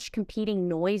so much competing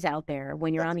noise out there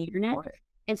when you're on the internet.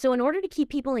 And so in order to keep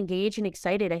people engaged and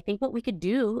excited, I think what we could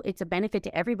do, it's a benefit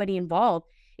to everybody involved,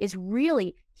 is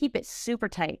really keep it super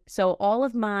tight. So all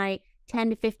of my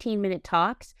 10 to 15 minute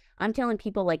talks, I'm telling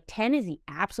people like 10 is the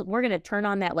absolute, we're going to turn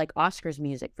on that like Oscars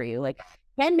music for you, like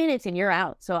 10 minutes and you're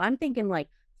out. So I'm thinking like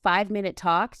 5-minute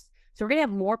talks. So we're going to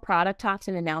have more product talks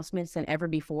and announcements than ever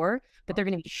before, but they're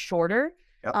going to be shorter.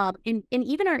 Yep. And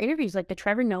even our interviews, like the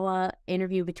Trevor Noah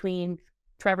interview between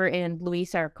Trevor and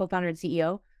Luis, our co-founder and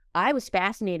CEO, I was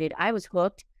fascinated. I was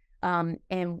hooked.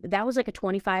 And that was like a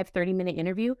 25-30-minute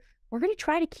interview. We're going to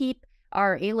try to keep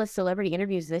our A-list celebrity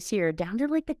interviews this year down to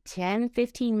like the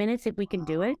 10-15 minutes if we can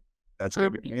do it. That's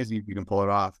going to be amazing if you can pull it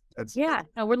off.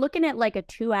 No, we're looking at like a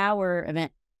 2-hour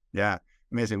event. Yeah.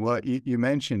 Amazing. Well, you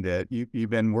mentioned it. You've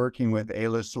been working with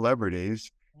A-list celebrities.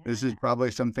 Yeah. This is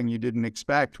probably something you didn't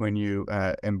expect when you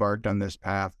embarked on this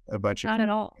path a bunch of Not at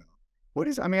all.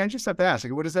 I just have to ask,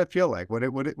 what does that feel like? What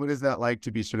is that like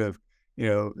to be sort of,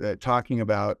 talking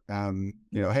about,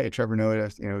 hey, Trevor Noah,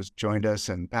 has joined us,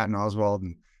 and Patton Oswalt,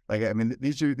 and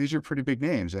these are pretty big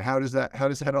names. And how does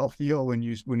that all feel when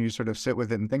you sort of sit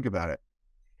with it and think about it?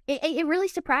 It really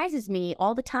surprises me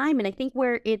all the time. And I think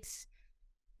where it's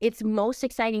most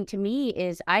exciting to me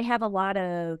is I have a lot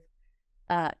of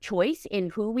choice in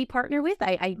who we partner with.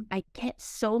 I get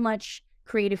so much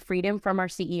creative freedom from our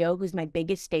CEO, who's my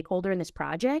biggest stakeholder in this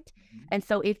project. Mm-hmm. And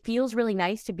so it feels really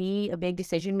nice to be a big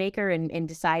decision maker and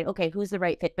decide, okay, who's the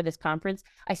right fit for this conference?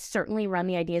 I certainly run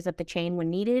the ideas up the chain when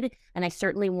needed. And I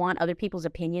certainly want other people's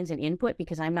opinions and input,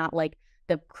 because I'm not like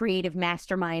the creative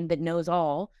mastermind that knows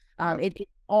all.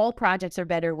 All projects are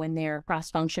better when they're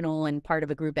cross-functional and part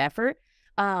of a group effort.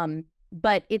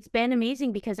 But it's been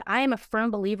amazing because I am a firm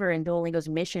believer in Duolingo's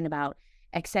mission about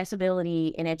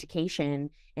accessibility in education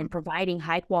and providing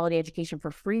high quality education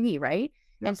for free, right?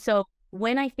 Yeah. And so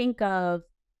when I think of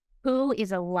who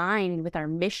is aligned with our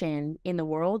mission in the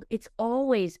world, it's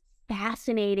always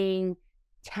fascinating,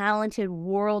 talented,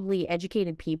 worldly,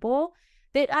 educated people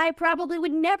that I probably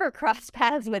would never cross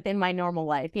paths with in my normal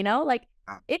life, Like,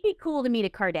 it'd be cool to meet a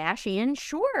Kardashian,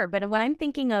 sure, but when I'm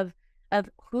thinking of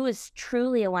who is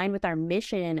truly aligned with our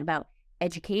mission about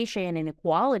education and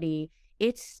equality,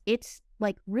 it's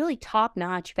like really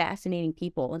top-notch, fascinating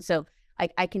people. And so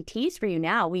I can tease for you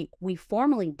now, we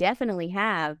formally definitely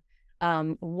have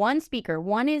one speaker.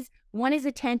 One is One is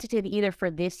a tentative either for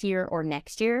this year or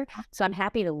next year. So I'm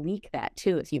happy to leak that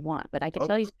too if you want, but I can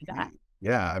tell you what we got.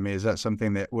 Yeah, I mean, is that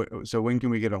something that? So when can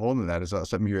we get a hold of that? Is that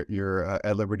something you're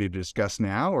at liberty to discuss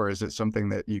now, or is it something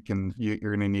that you're going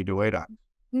to need to wait on?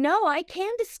 No, I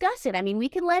can discuss it. I mean, we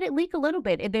can let it leak a little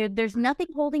bit. There's nothing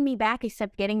holding me back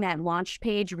except getting that launch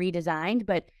page redesigned.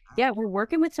 But yeah, we're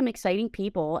working with some exciting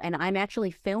people, and I'm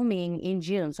actually filming in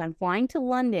June. So I'm flying to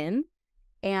London,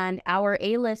 and our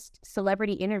A-list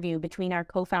celebrity interview between our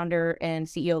co-founder and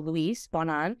CEO, Luis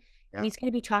Bonan, and he's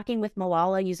going to be talking with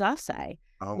Malala Yousafzai,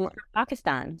 who's from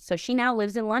Pakistan. So she now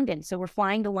lives in London. So we're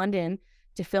flying to London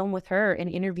to film with her and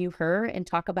interview her and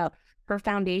talk about her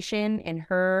foundation and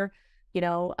her,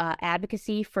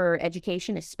 advocacy for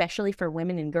education, especially for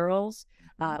women and girls.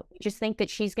 We just think that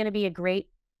she's going to be a great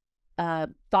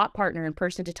thought partner and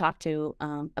person to talk to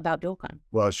about DualCon.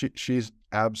 Well, she's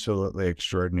absolutely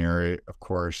extraordinary, of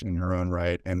course, in her own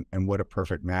right, and what a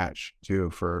perfect match too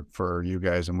for you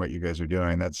guys and what you guys are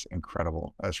doing. That's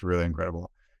incredible. That's really incredible.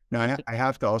 Now, I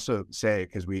have to also say,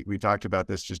 because we talked about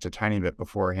this just a tiny bit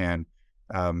beforehand.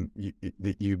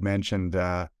 You mentioned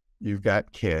you've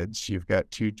got kids. You've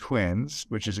got 2 twins,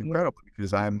 which is incredible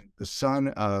because I'm the son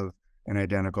of an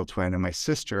identical twin, and my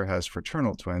sister has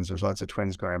fraternal twins. There's lots of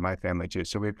twins going in my family too.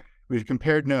 So we've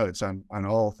compared notes on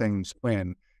all things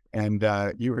twin. And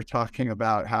you were talking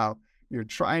about how you're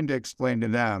trying to explain to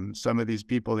them some of these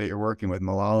people that you're working with,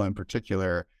 Malala in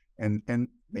particular, and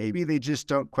maybe they just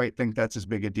don't quite think that's as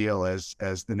big a deal as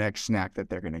the next snack that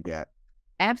they're going to get.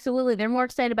 Absolutely. They're more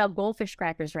excited about goldfish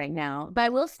crackers right now. But I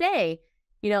will say,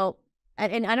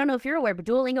 and I don't know if you're aware, but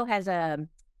Duolingo has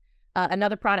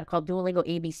another product called Duolingo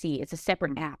ABC. It's a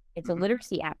separate app. It's a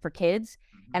literacy app for kids.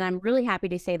 And I'm really happy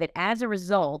to say that as a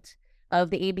result of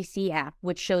the ABC app,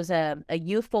 which shows a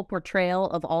youthful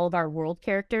portrayal of all of our world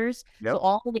characters. So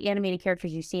all of the animated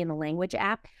characters you see in the language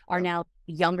app are now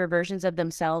younger versions of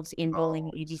themselves in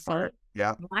Duolingo ABC. Smart.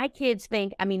 Yeah. My kids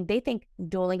think, they think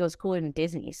Duolingo is cooler than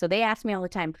Disney. So they ask me all the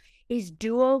time, is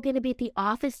Duo going to be at the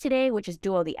office today? Which is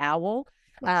Duo the owl.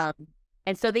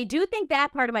 And so they do think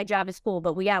that part of my job is cool.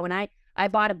 But when I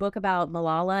bought a book about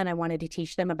Malala and I wanted to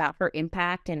teach them about her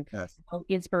impact and how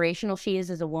inspirational she is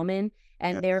as a woman.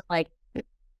 And they're like,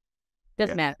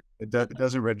 doesn't matter. It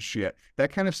doesn't register yet.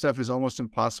 That kind of stuff is almost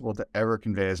impossible to ever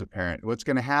convey as a parent. What's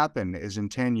going to happen is in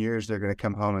 10 years, they're going to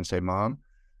come home and say, Mom,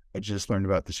 I just learned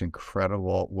about this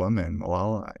incredible woman,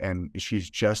 Malala, and she's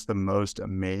just the most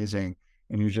amazing.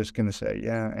 And you're just going to say,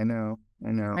 yeah, I know.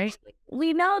 Right?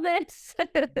 We know this.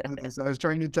 I was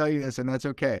trying to tell you this, and that's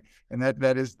okay. And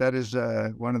that is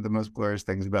one of the most glorious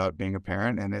things about being a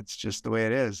parent, and it's just the way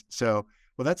it is. So,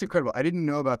 well, that's incredible. I didn't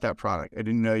know about that product. I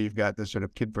didn't know you've got this sort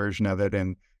of kid version of it,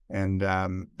 and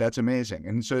that's amazing.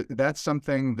 And so that's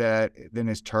something that then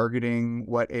is targeting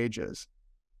what ages?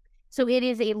 So it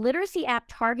is a literacy app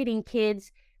targeting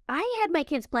kids. I had my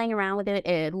kids playing around with it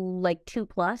at like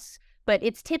 2+, but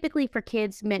it's typically for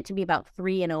kids meant to be about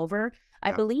 3 and over.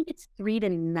 I believe it's 3 to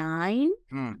 9.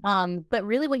 But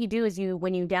really what you do is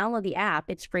when you download the app,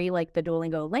 it's free like the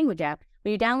Duolingo language app.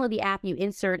 When you download the app, you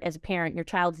insert as a parent your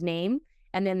child's name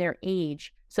and then their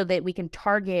age so that we can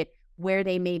target where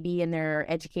they may be in their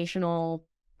educational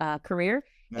career.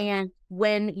 And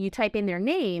when you type in their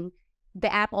name,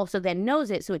 the app also then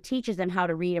knows it. So it teaches them how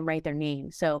to read and write their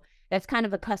name. So that's kind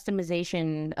of a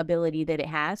customization ability that it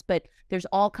has, but there's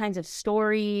all kinds of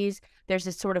stories. There's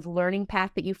this sort of learning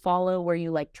path that you follow where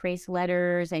you like trace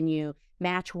letters and you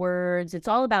match words. It's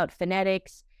all about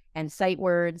phonetics and sight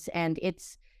words. And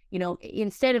it's,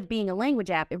 instead of being a language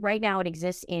app, right now it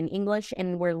exists in English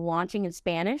and we're launching in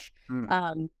Spanish.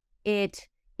 It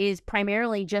is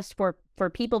primarily just for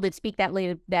people that speak that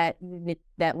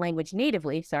language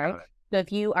natively. Sorry. So if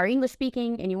you are English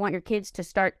speaking and you want your kids to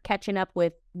start catching up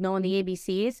with knowing the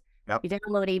ABCs, you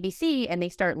download ABC and they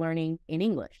start learning in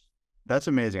English. That's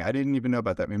amazing. I didn't even know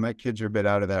about that. I mean, my kids are a bit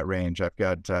out of that range. I've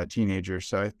got teenagers,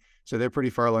 so they're pretty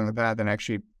far along the path. And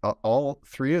actually, all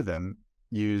 3 of them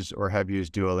use or have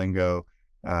used Duolingo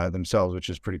themselves, which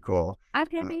is pretty cool. I'm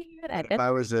happy to hear that. If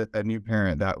I was a new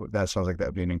parent, that sounds like that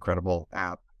would be an incredible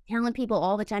app. Telling people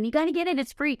all the time, you got to get it.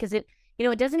 It's free because it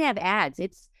doesn't have ads.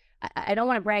 I don't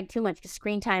want to brag too much because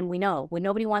screen time, we know when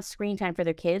nobody wants screen time for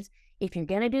their kids. If you're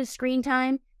going to do screen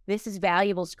time, this is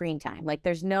valuable screen time. Like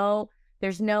there's no,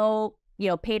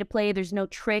 pay to play. There's no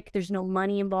trick. There's no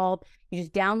money involved. You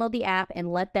just download the app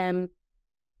and let them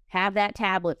have that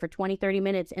tablet for 20, 30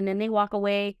 minutes. And then they walk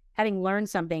away having learned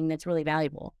something that's really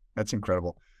valuable. That's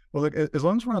incredible. Well, look, as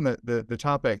long as we're on the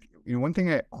topic, one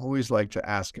thing I always like to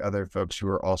ask other folks who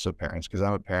are also parents, because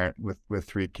I'm a parent with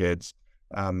 3 kids,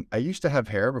 I used to have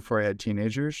hair before I had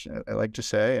teenagers, I like to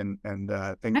say, and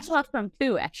I've things. lost some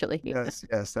too, actually. Yes,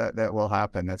 yes, that will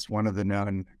happen. That's one of the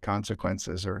known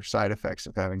consequences or side effects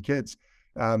of having kids.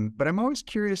 But I'm always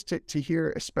curious to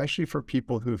hear, especially for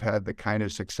people who've had the kind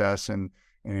of success and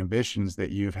ambitions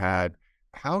that you've had.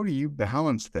 How do you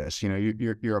balance this? You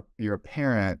know, you're a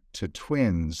parent to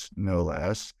twins, no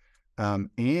less,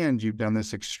 and you've done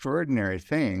this extraordinary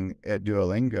thing at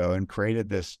Duolingo and created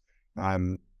this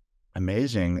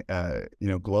amazing,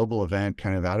 global event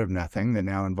kind of out of nothing that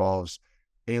now involves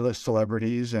A-list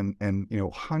celebrities and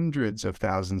hundreds of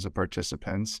thousands of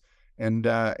participants. And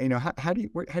how do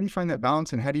you find that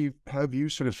balance, and how have you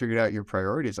sort of figured out your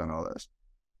priorities on all this?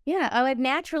 Yeah, I've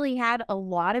naturally had a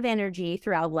lot of energy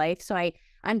throughout life. So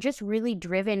I'm just really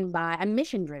I'm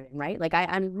mission driven, right? Like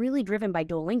I'm really driven by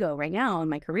Duolingo right now in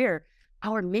my career.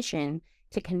 Our mission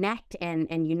to connect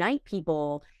and unite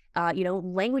people.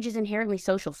 Language is inherently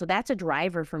social. So that's a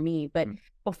driver for me. But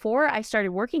before I started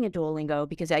working at Duolingo,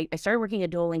 because I started working at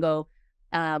Duolingo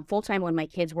full time when my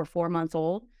kids were 4 months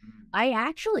old, I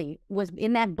actually was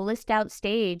in that blissed out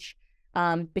stage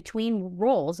between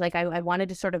roles. Like I wanted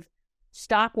to sort of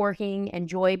stop working,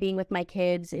 enjoy being with my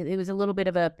kids. It was a little bit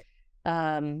of a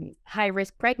high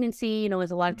risk pregnancy,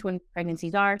 as a lot of twin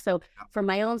pregnancies are. So for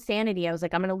my own sanity, I was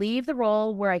like, I'm going to leave the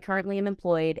role where I currently am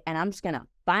employed, and I'm just going to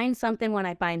find something when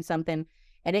I find something.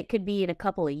 And it could be in a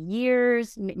couple of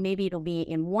years, maybe it'll be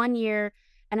in 1 year.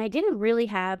 And I didn't really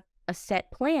have a set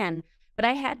plan, but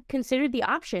I had considered the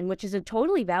option, which is a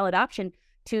totally valid option,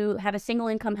 to have a single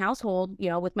income household,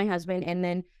 with my husband, and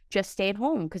then just stay at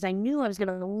home, because I knew I was going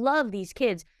to love these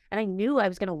kids, and I knew I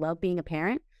was going to love being a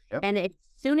parent. Yep. And as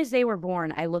soon as they were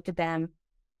born, I looked at them,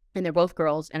 and they're both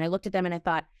girls, and I looked at them and I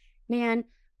thought, man,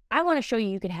 I want to show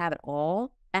you could have it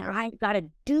all, and I got to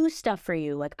do stuff for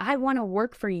you. Like, I want to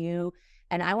work for you,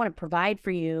 and I want to provide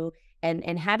for you,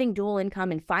 and having dual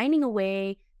income and finding a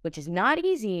way, which is not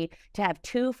easy, to have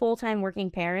 2 full-time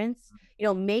working parents,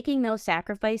 making those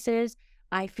sacrifices,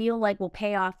 I feel like will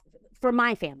pay off for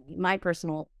my family, my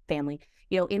personal family,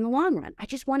 in the long run. I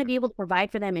just want to be able to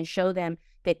provide for them and show them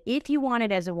that if you want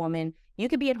it as a woman, you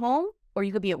could be at home, or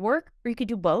you could be at work, or you could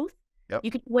do both. Yep.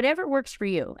 You could, whatever works for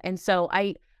you. And so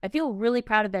I feel really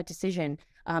proud of that decision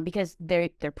because they're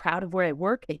proud of where I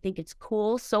work. They think it's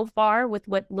cool so far with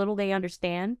what little they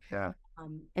understand. Yeah.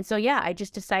 And so, I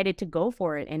just decided to go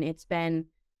for it, and it's been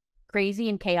crazy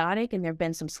and chaotic, and there've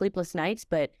been some sleepless nights,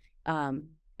 but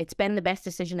it's been the best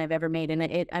decision I've ever made.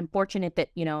 And I'm fortunate that,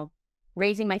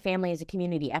 raising my family is a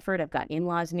community effort. I've got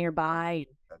in-laws nearby.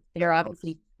 They're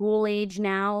obviously school age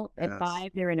now at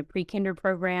 5. They're in a pre-kinder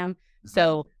program.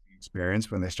 So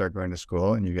experience when they start going to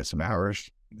school and you get some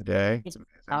hours in the day. It's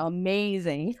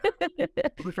amazing.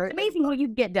 It's amazing what you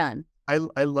get done.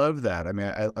 I love that. I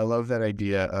mean, I love that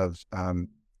idea of,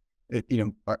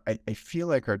 I feel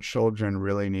like our children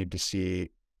really need to see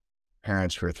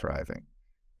parents who are thriving.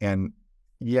 And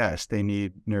yes, they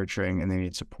need nurturing, and they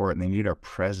need support, and they need our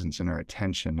presence and our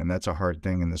attention. And that's a hard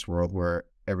thing in this world where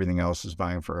everything else is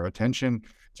vying for our attention.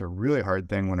 It's a really hard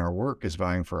thing when our work is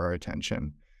vying for our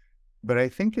attention. But I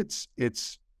think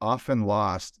it's often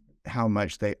lost how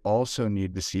much they also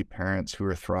need to see parents who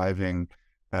are thriving,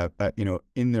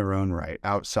 in their own right,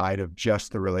 outside of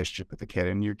just the relationship with the kid.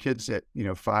 And your kids at,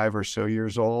 5 or so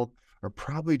years old are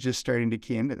probably just starting to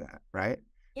key into that, right?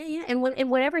 Yeah. And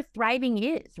whatever thriving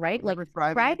is, right? Like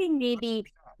thriving may be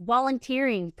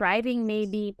volunteering, thriving may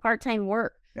be part-time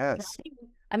work. Yes.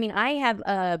 I mean, I have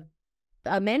a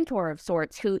mentor of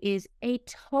sorts who is a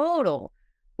total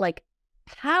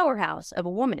powerhouse of a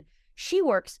woman. She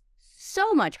works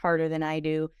so much harder than I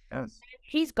do. Yes.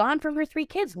 She's gone from her 3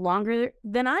 kids longer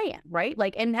than I am, right?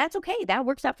 And that's okay. That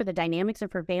works out for the dynamics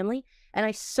of her family. And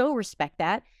I so respect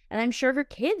that. And I'm sure her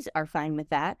kids are fine with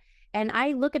that. And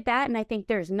I look at that and I think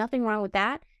there's nothing wrong with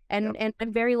that. And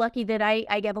I'm very lucky that I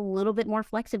have a little bit more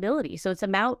flexibility. So it's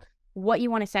about what you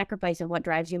want to sacrifice and what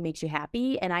drives you and makes you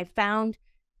happy. And I found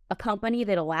a company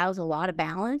that allows a lot of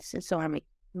balance. And so I'm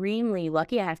extremely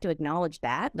lucky. I have to acknowledge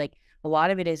that. Like, a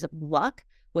lot of it is luck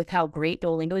with how great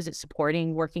Duolingo is at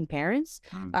supporting working parents.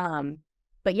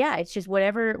 But yeah, it's just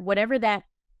whatever that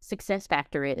success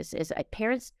factor is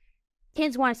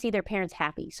kids want to see their parents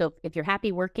happy. So if you're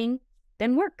happy working,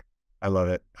 then work. I love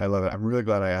it. I'm really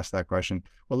glad I asked that question.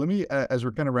 Well, let me, as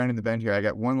we're kind of rounding the bend here, I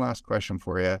got one last question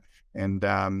for you. And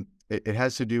it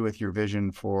has to do with your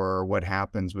vision for what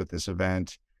happens with this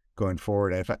event going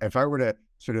forward. If I were to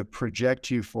sort of project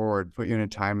you forward, put you in a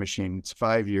time machine, it's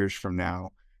 5 years from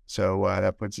now. So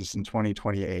that puts us in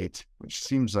 2028, which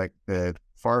seems like the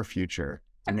far future.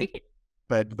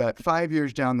 But 5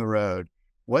 years down the road,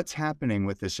 what's happening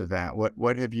with this event?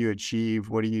 What have you achieved?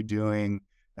 What are you doing?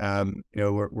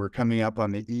 We're coming up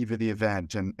on the eve of the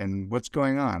event, and what's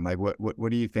going on? Like, what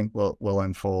do you think will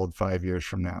unfold 5 years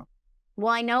from now?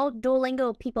 Well, I know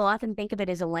Duolingo, people often think of it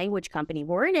as a language company.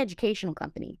 We're an educational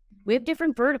company. We have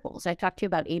different verticals. I talked to you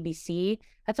about ABC.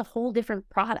 That's a whole different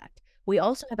product. We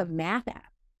also have a math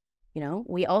app.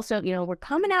 We also, we're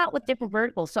coming out with different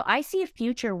verticals. So I see a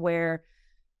future where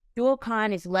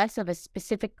DuoCon is less of a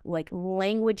specific like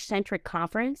language-centric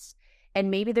conference, and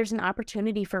maybe there's an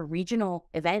opportunity for regional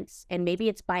events, and maybe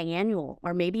it's biannual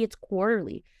or maybe it's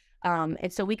quarterly.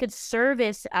 And so we could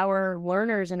service our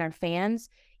learners and our fans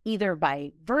either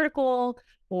by vertical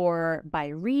or by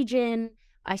region.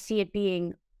 I see it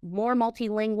being more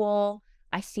multilingual.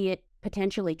 I see it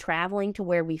potentially traveling to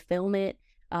where we film it.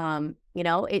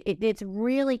 It's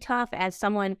really tough as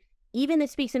someone, even that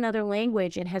speaks another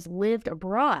language and has lived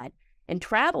abroad and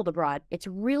traveled abroad. It's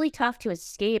really tough to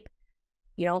escape,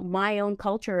 my own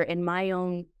culture and my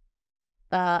own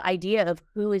idea of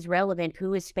who is relevant,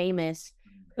 who is famous,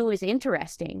 who is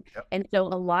interesting. Yep. And so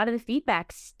a lot of the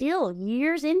feedback still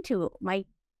years into my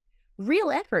real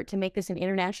effort to make this an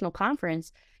international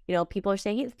conference, people are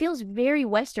saying it feels very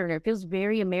Western, or it feels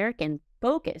very American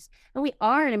focused. And we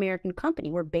are an American company.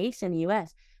 We're based in the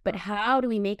US, but how do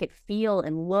we make it feel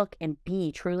and look and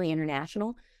be truly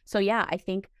international? So yeah, I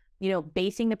think,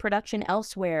 basing the production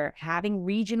elsewhere, having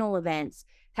regional events,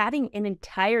 having an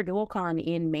entire DualCon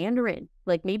in Mandarin,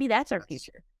 like maybe that's our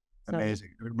future. So, amazing.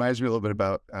 It reminds me a little bit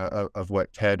about of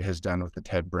what TED has done with the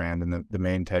TED brand and the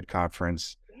main TED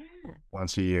conference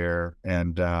once a year,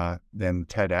 and then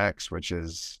TEDx, which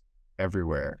is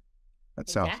everywhere. That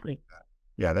sounds exactly.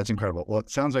 Yeah, that's incredible. Well,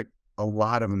 it sounds like a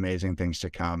lot of amazing things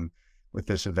to come with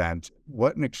this event.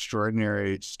 What an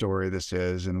extraordinary story this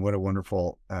is, and what a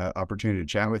wonderful opportunity to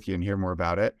chat with you and hear more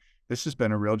about it. This has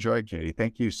been a real joy, Katy.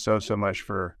 Thank you so much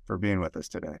for being with us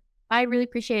today. I really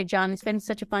appreciate it, John. It's been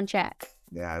such a fun chat.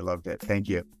 Yeah, I loved it. Thank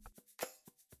you.